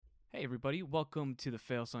Hey everybody, welcome to the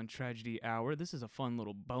Fail Son Tragedy Hour. This is a fun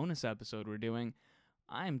little bonus episode we're doing.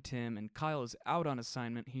 I'm Tim and Kyle is out on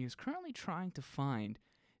assignment. He is currently trying to find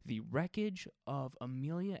the wreckage of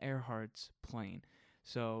Amelia Earhart's plane.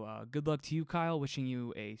 So good luck to you, Kyle. Wishing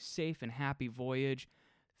you a safe and happy voyage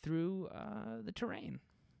through the terrain.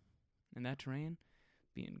 And that terrain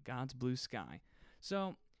being God's blue sky.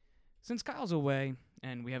 So since Kyle's away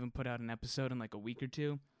and we haven't put out an episode in like a week or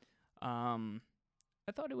two,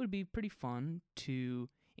 I thought it would be pretty fun to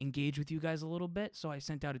engage with you guys a little bit, so I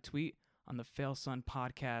sent out a tweet on the Fail Son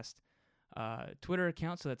Podcast Twitter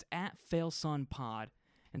account, so that's at FailSonPod,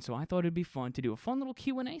 and so I thought it'd be fun to do a fun little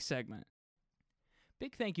Q&A segment.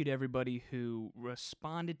 Big thank you to everybody who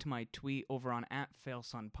responded to my tweet over on at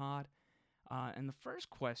FailSonPod, and the first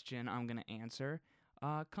question I'm going to answer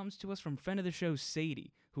comes to us from friend of the show,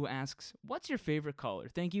 Sadie, who asks, what's your favorite color?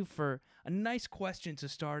 Thank you for a nice question to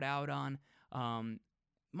start out on.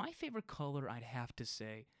 My favorite color, I'd have to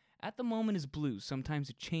say, at the moment is blue. Sometimes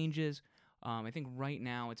it changes. I think right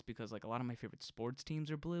now it's because like a lot of my favorite sports teams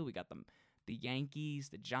are blue. We got the Yankees,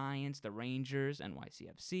 the Giants, the Rangers,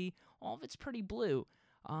 NYCFC. All of it's pretty blue.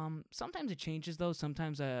 Sometimes it changes though.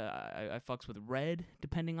 Sometimes I fucks with red,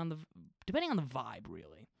 depending on the vibe,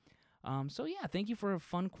 really. So yeah, thank you for a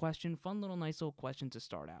fun question, fun little nice little question to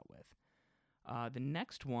start out with. The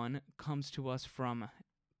next one comes to us from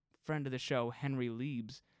friend of the show, Henry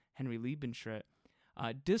Liebenschritt.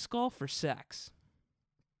 Disc golf or sex?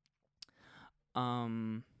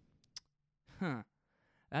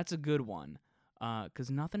 That's a good one.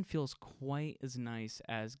 'Cause nothing feels quite as nice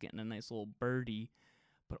as getting a nice little birdie,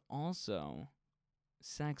 but also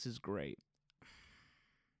sex is great.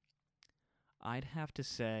 I'd have to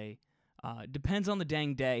say, depends on the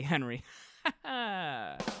dang day, Henry.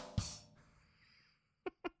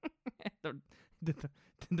 Did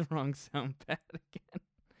the wrong sound pad again.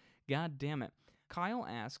 God damn it. Kyle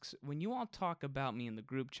asks, when you all talk about me in the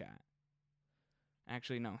group chat.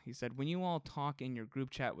 Actually, no. He said, when you all talk in your group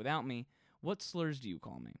chat without me, what slurs do you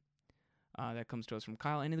call me? That comes to us from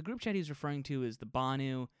Kyle. And in the group chat he's referring to is the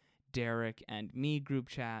Banu, Derek, and me group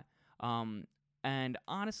chat. And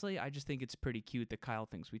honestly, I just think it's pretty cute that Kyle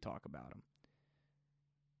thinks we talk about him.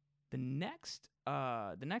 The next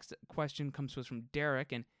question comes to us from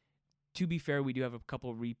Derek, and to be fair, we do have a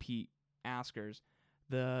couple repeat askers.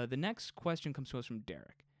 The next question comes to us from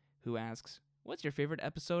Derek, who asks, what's your favorite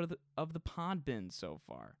episode of the Pod Bin so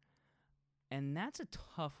far? And that's a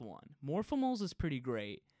tough one. Morphemals is pretty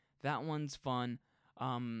great. That one's fun.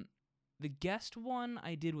 The guest one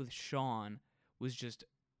I did with Sean was just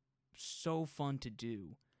so fun to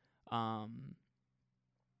do. And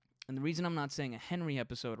the reason I'm not saying a Henry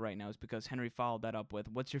episode right now is because Henry followed that up with,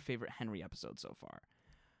 what's your favorite Henry episode so far?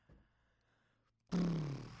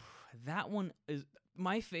 That one is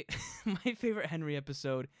my favorite Henry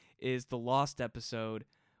episode is the Lost episode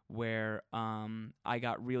where I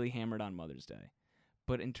got really hammered on Mother's Day.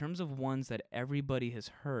 But in terms of ones that everybody has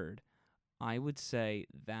heard, I would say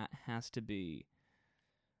that has to be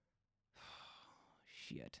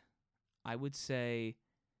shit. I would say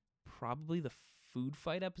probably the food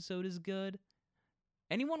fight episode is good.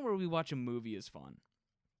 Anyone where we watch a movie is fun.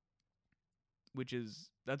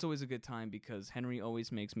 That's always a good time because Henry always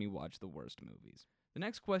makes me watch the worst movies. The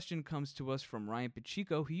next question comes to us from Ryan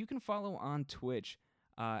Pacheco, who you can follow on Twitch,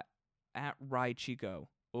 at RyChico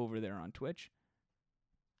over there on Twitch.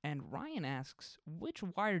 And Ryan asks, which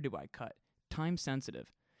wire do I cut? Time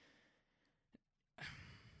sensitive.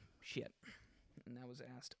 Shit. And that was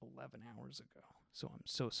asked 11 hours ago. So I'm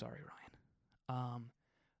so sorry, Ryan.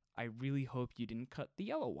 I really hope you didn't cut the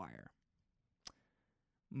yellow wire.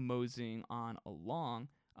 Moseying on along,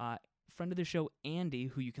 friend of the show, Andy,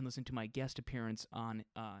 who you can listen to my guest appearance on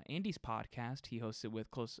Andy's podcast. He hosts it with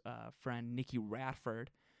close friend Nikki Radford.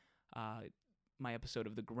 My episode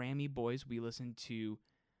of the Grammy Boys, we listened to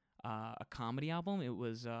a comedy album. It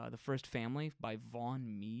was The First Family by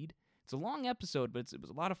Vaughn Mead. It's a long episode, but it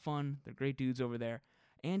was a lot of fun. They're great dudes over there.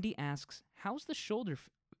 Andy asks, how's the shoulder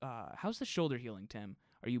healing, Tim?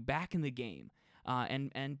 Are you back in the game?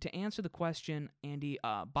 And to answer the question, Andy,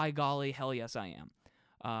 by golly, hell yes, I am.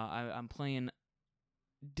 I'm playing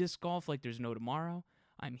disc golf like there's no tomorrow.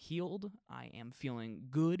 I'm healed. I am feeling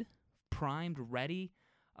good, primed, ready.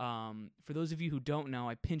 For those of you who don't know,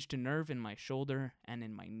 I pinched a nerve in my shoulder and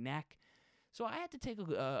in my neck. So I had to take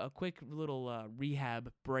a quick little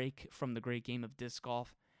rehab break from the great game of disc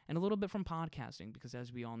golf and a little bit from podcasting because,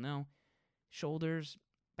 as we all know, shoulders,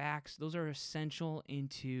 backs, those are essential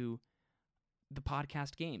into the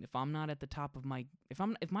podcast game. If I'm not at the top of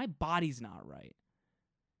if my body's not right,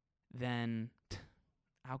 then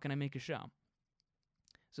how can I make a show?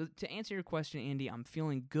 So to answer your question, Andy, I'm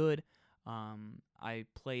feeling good. I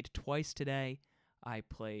played twice today. I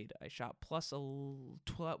shot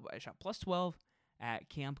I shot plus 12 at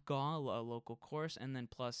Camp Gaw, a local course, and then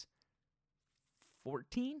plus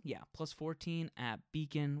 14. Yeah, plus 14 at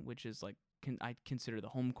Beacon, which is like I consider the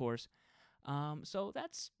home course. So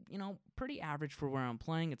that's pretty average for where I'm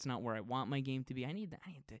playing. It's not where I want my game to be. I need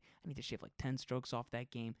to shave like 10 strokes off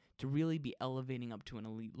that game to really be elevating up to an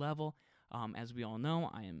elite level. As we all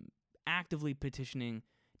know, I am actively petitioning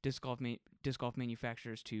disc golf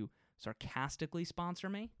manufacturers to sarcastically sponsor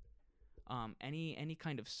me. Any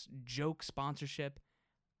kind of joke sponsorship,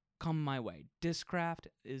 come my way. Discraft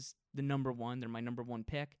is the number one. They're my number one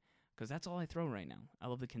pick because that's all I throw right now. I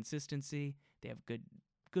love the consistency. They have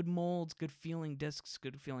good molds, good feeling discs,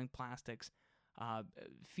 good feeling plastics.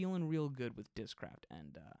 Feeling real good with Discraft,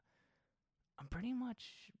 and I'm pretty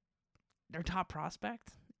much their top prospect,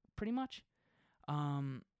 pretty much.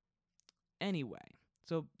 Anyway,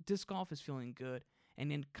 so disc golf is feeling good,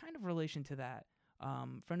 and in kind of relation to that,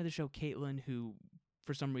 friend of the show, Caitlin, who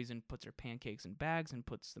for some reason puts her pancakes in bags and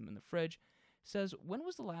puts them in the fridge, says, when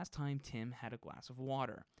was the last time Tim had a glass of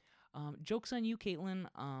water? Joke's on you, Caitlin.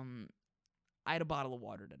 I had a bottle of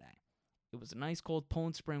water today. It was a nice cold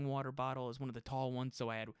Poland Spring water bottle. It was one of the tall ones, so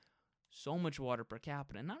I had so much water per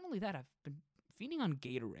capita. And not only that, I've been feeding on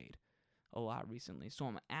Gatorade a lot recently, so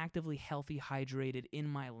I'm actively healthy, hydrated, in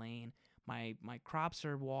my lane. My crops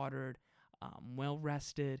are watered, well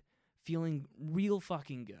rested, feeling real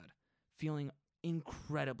fucking good, feeling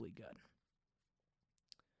incredibly good.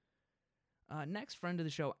 Next friend of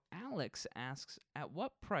the show, Alex, asks, at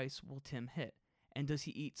what price will Tim hit, and does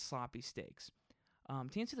he eat sloppy steaks?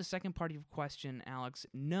 To answer the second part of your question, Alex,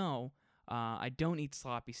 no, I don't eat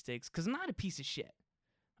sloppy steaks because I'm not a piece of shit,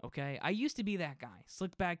 okay? I used to be that guy,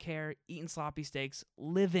 slicked back hair, eating sloppy steaks,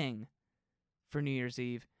 living for New Year's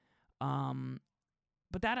Eve.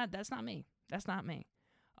 But that's not me. That's not me.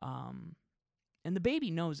 And the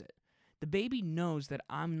baby knows it. The baby knows that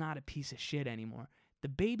I'm not a piece of shit anymore. The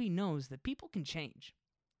baby knows that people can change.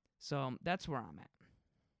 So that's where I'm at.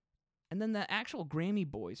 And then the actual Grammy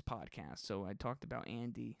Boys podcast, so I talked about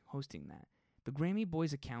Andy hosting that. The Grammy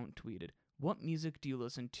Boys account tweeted, what music do you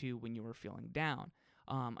listen to when you are feeling down?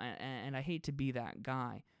 And I hate to be that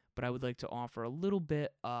guy, but I would like to offer a little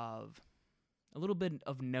bit of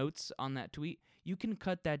notes on that tweet. You can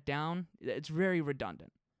cut that down. It's very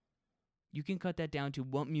redundant. You can cut that down to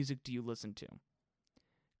what music do you listen to?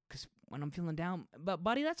 Because when I'm feeling down, but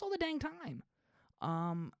buddy, that's all the dang time.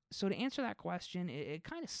 So to answer that question, it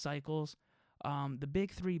kind of cycles. The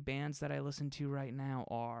big three bands that I listen to right now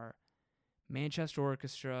are Manchester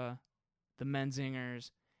Orchestra, the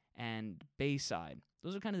Menzingers, and Bayside.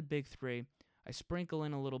 Those are kind of the big three. I sprinkle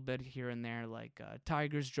in a little bit here and there, like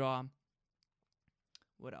Tiger's Jaw.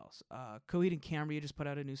 What else? Coheed and Cambria just put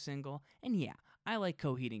out a new single, and yeah, I like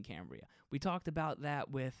Coheed and Cambria. We talked about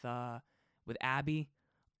that with Abby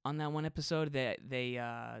on that one episode. That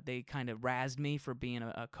they kind of razzed me for being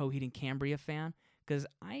a Coheed and Cambria fan because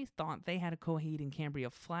I thought they had a Coheed and Cambria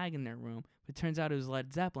flag in their room, but it turns out it was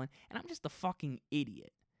Led Zeppelin, and I'm just a fucking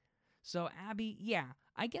idiot. So Abby, yeah,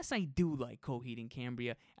 I guess I do like Coheed and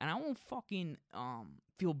Cambria, and I won't fucking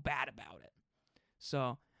feel bad about it.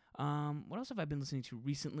 So. What else have I been listening to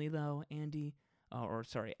recently, though, Andy?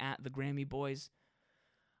 At the Grammy Boys.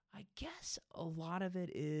 I guess a lot of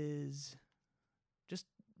it is just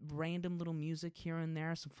random little music here and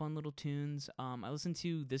there, some fun little tunes. I listened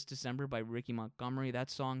to This December by Ricky Montgomery.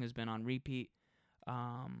 That song has been on repeat.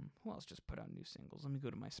 Who else just put out new singles? Let me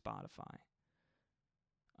go to my Spotify.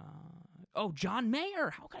 John Mayer.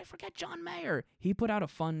 How could I forget John Mayer? He put out a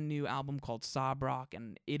fun new album called Sob Rock,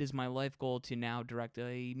 and it is my life goal to now direct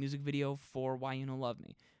a music video for Why You Don't Love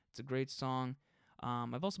Me. It's a great song.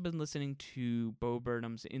 I've also been listening to Bo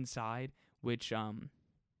Burnham's Inside, which,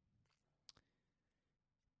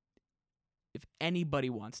 if anybody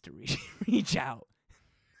wants to reach out.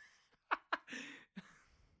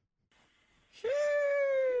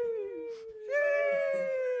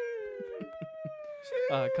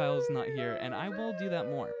 Kyle's not here, and I will do that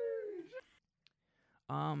more.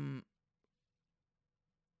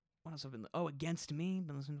 What else have I been? Against Me.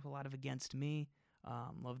 Been listening to a lot of Against Me.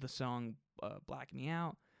 Love the song Black Me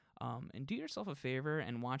Out. And do yourself a favor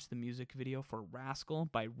and watch the music video for Rascal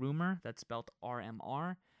by Rumor. That's spelled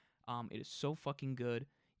RMR. It is so fucking good.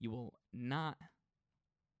 You will not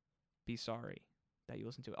be sorry that you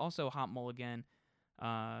listen to it. Also, Hot Mulligan.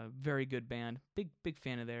 Very good band. Big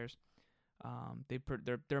fan of theirs.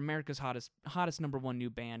 They're America's hottest number one new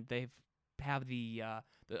band. They have a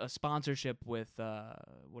sponsorship with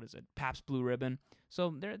Pabst Blue Ribbon.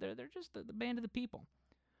 So they're just the band of the people.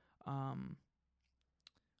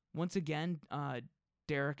 Once again,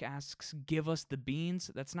 Derek asks, give us the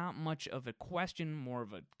beans. That's not much of a question, more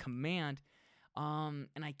of a command. And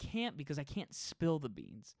I can't because I can't spill the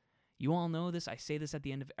beans. You all know this. I say this at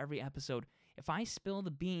the end of every episode. If I spill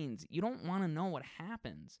the beans, you don't want to know what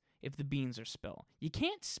happens if the beans are spilled. You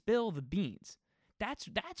can't spill the beans. That's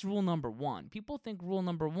rule number one. People think rule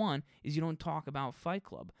number one is you don't talk about Fight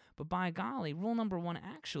Club. But by golly, rule number one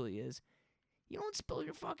actually is you don't spill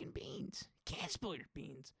your fucking beans. You can't spill your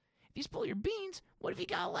beans. If you spill your beans, what have you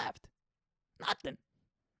got left? Nothing.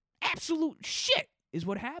 Absolute shit is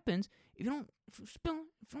what happens if you don't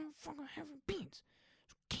fucking have your beans.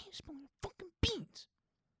 You can't spill your fucking beans.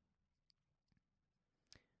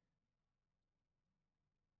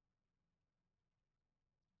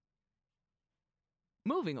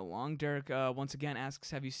 Moving along, Derek once again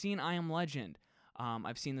asks, have you seen I Am Legend?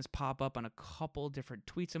 I've seen this pop up on a couple different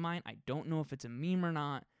tweets of mine. I don't know if it's a meme or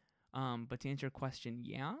not. But to answer your question,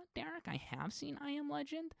 yeah, Derek, I have seen I Am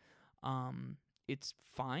Legend. It's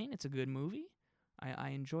fine. It's a good movie. I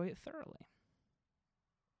enjoy it thoroughly.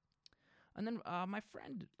 And then my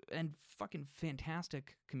friend and fucking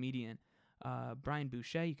fantastic comedian, Brian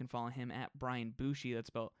Boucher. You can follow him at Brian Bouchy. That's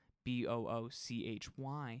spelled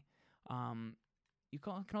Boochy. You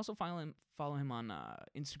can also follow him on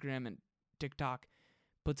Instagram and TikTok.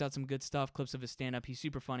 Puts out some good stuff, clips of his stand-up. He's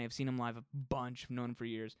super funny. I've seen him live a bunch. I've known him for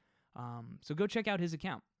years. So go check out his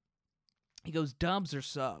account. He goes, dubs or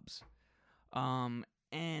subs?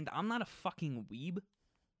 And I'm not a fucking weeb,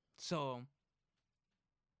 so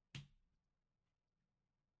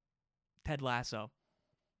Ted Lasso.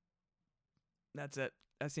 That's it.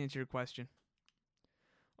 That's the answer to your question.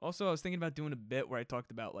 Also, I was thinking about doing a bit where I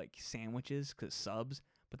talked about, like, sandwiches, because subs,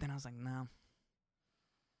 but then I was like, no,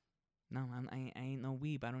 I ain't no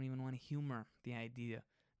weeb. I don't even want to humor the idea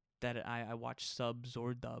that I watch subs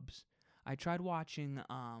or dubs. I tried watching,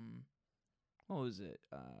 what was it?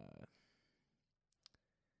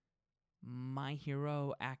 My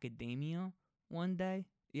Hero Academia one day.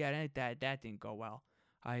 Yeah, that didn't go well.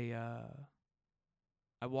 I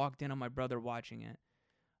walked in on my brother watching it,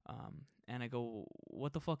 and I go,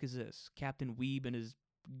 what the fuck is this? Captain Weeb and his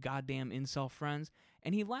goddamn incel friends?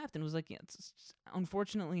 And he laughed and was like, yeah, it's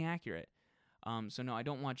unfortunately accurate. So no, I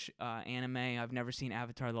don't watch anime. I've never seen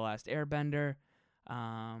Avatar: The Last Airbender.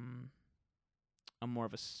 I'm more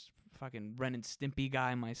of a fucking Ren and Stimpy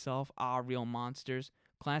guy myself. Real monsters.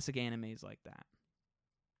 Classic animes like that.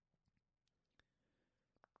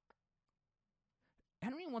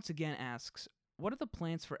 Henry once again asks, what are the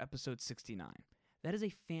plans for episode 69? That is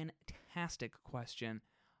a fantastic question.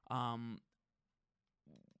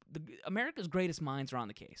 America's Greatest Minds are on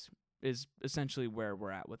the case, is essentially where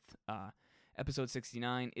we're at with episode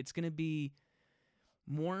 69. It's going to be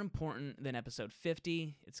more important than episode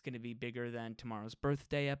 50. It's going to be bigger than tomorrow's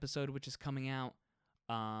birthday episode, which is coming out.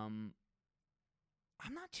 I'm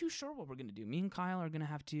not too sure what we're going to do. Me and Kyle are going to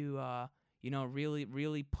have to, really,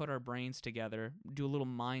 really put our brains together, do a little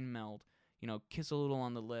mind meld, kiss a little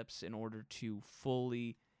on the lips in order to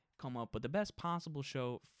fully come up with the best possible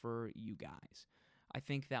show for you guys. I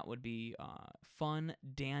think that would be fun,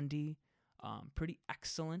 dandy, pretty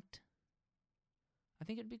excellent. I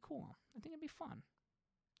think it'd be cool. I think it'd be fun.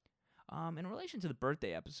 In relation to the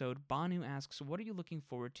birthday episode, Banu asks, what are you looking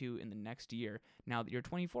forward to in the next year now that you're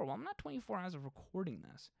 24? Well, I'm not 24 as of recording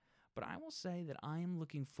this, but I will say that I am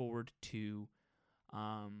looking forward to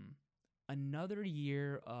another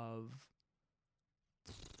year of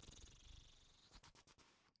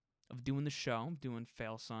doing the show, doing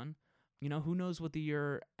Fail Son. Who knows what the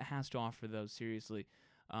year has to offer, though, seriously.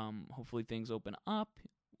 Hopefully things open up,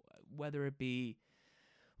 whether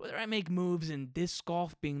I make moves in disc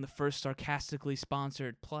golf, being the first sarcastically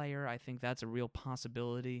sponsored player. I think that's a real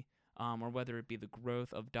possibility. Or whether it be the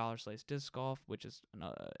growth of Dollar Slice Disc Golf, which is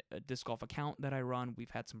a disc golf account that I run. We've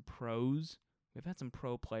had some pros. We've had some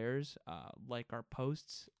pro players like our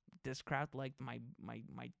posts. Discraft liked my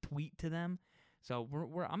tweet to them. So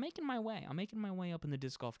I'm making my way. I'm making my way up in the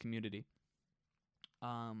disc golf community.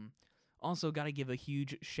 Also, got to give a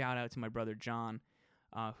huge shout out to my brother John,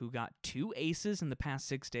 who got 2 aces in the past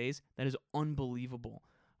 6 days. That is unbelievable.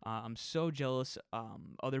 I'm so jealous.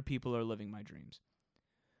 Other people are living my dreams.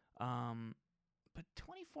 But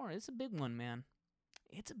 24, it's a big one, man.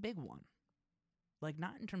 It's a big one. Like,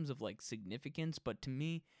 not in terms of, like, significance, but to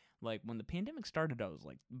me, like, when the pandemic started, I was,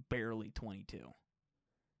 like, barely 22.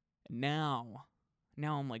 Now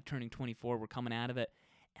I'm, like, turning 24. We're coming out of it.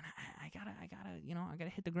 And I gotta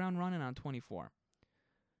hit the ground running on 24.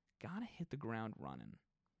 Gotta hit the ground running.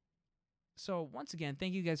 So once again,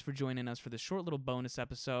 thank you guys for joining us for this short little bonus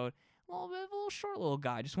episode. A little short little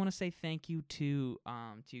guy. Just want to say thank you to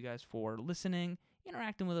you guys for listening,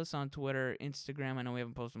 interacting with us on Twitter, Instagram. I know we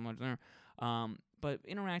haven't posted much there, but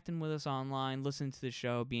interacting with us online, listening to the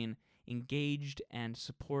show, being engaged and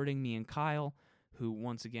supporting me and Kyle, who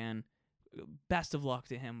once again, best of luck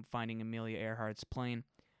to him finding Amelia Earhart's plane.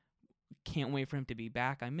 Can't wait for him to be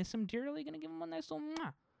back. I miss him dearly. Gonna give him a nice little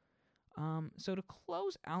mwah. So to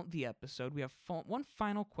close out the episode, we have one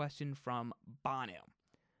final question from Bono.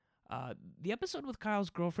 The episode with Kyle's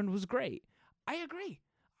girlfriend was great. I agree,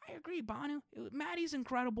 Bono. Maddie's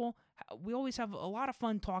incredible. We always have a lot of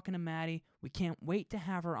fun talking to Maddie. We can't wait to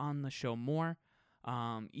have her on the show more.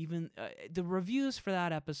 Even the reviews for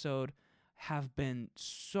that episode have been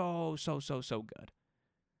so good.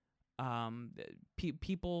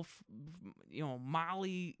 People,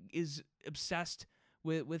 Molly is obsessed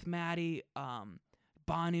with Maddie.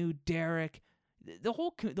 Banu, Derek, the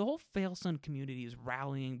whole Failson community is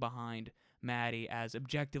rallying behind Maddie as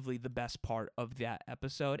objectively the best part of that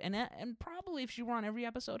episode, and probably if she were on every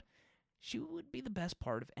episode, she would be the best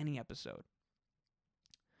part of any episode.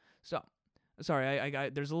 So, sorry, I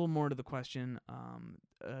there's a little more to the question.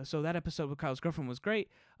 So that episode with Kyle's girlfriend was great.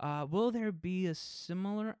 Will there be a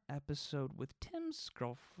similar episode with Tim's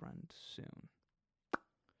girlfriend soon?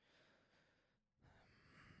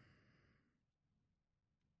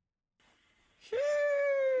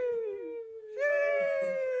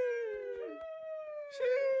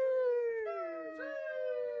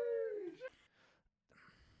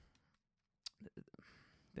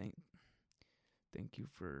 Thank you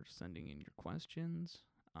for sending in your questions.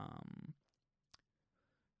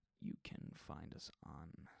 You can find us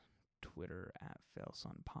on Twitter at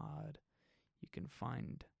FailsonPod. You can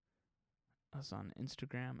find us on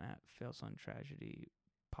Instagram at FailsonTragedy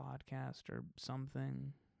Podcast or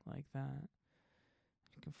something like that.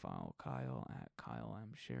 You can follow Kyle at Kyle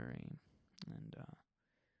M. Sherry, and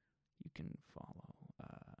you can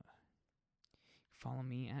follow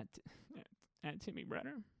me at Timmy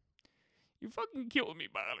Brenner. You fucking killed me,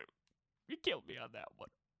 Bono. You killed me on that one.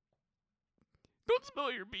 Don't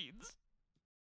spill your beans.